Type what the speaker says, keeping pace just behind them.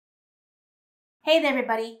Hey there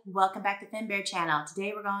everybody, welcome back to FinBear channel.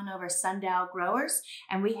 Today we're going over Sundial Growers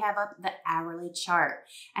and we have up the hourly chart.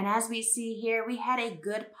 And as we see here, we had a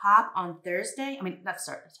good pop on Wednesday.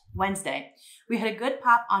 We had a good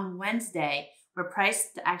pop on Wednesday where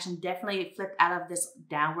price action definitely flipped out of this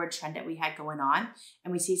downward trend that we had going on.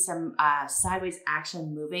 And we see some sideways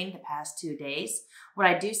action moving the past 2 days. What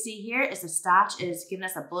I do see here is the Stoch is giving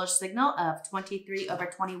us a bullish signal of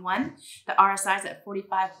 23/21. The RSI is at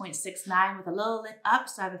 45.69 with a little lift up.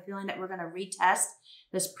 So I have a feeling that we're going to retest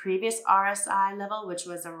this previous RSI level, which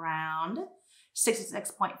was around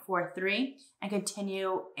 66.43, and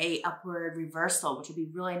continue a upward reversal, which would be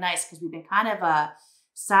really nice because we've been kind of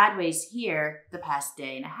sideways here the past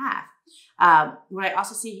day and a half. What I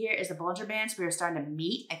also see here is the Bollinger Bands. We are starting to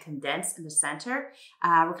meet and condense in the center.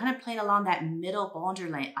 We're kind of playing along that middle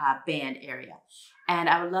Bollinger Band area. And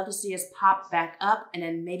I would love to see us pop back up and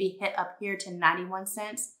then maybe hit up here to 91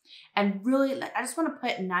 cents. And really, I just want to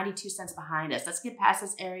put 92 cents behind us. Let's get past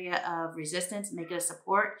this area of resistance, make it a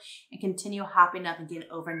support, and continue hopping up and get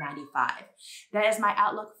over 95. That is my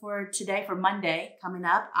outlook for today, for Monday, coming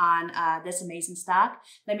up on this amazing stock.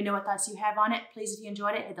 Let me know what thoughts you have on it. Please, if you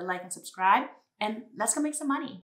enjoyed it, hit the like and subscribe. And let's go make some money.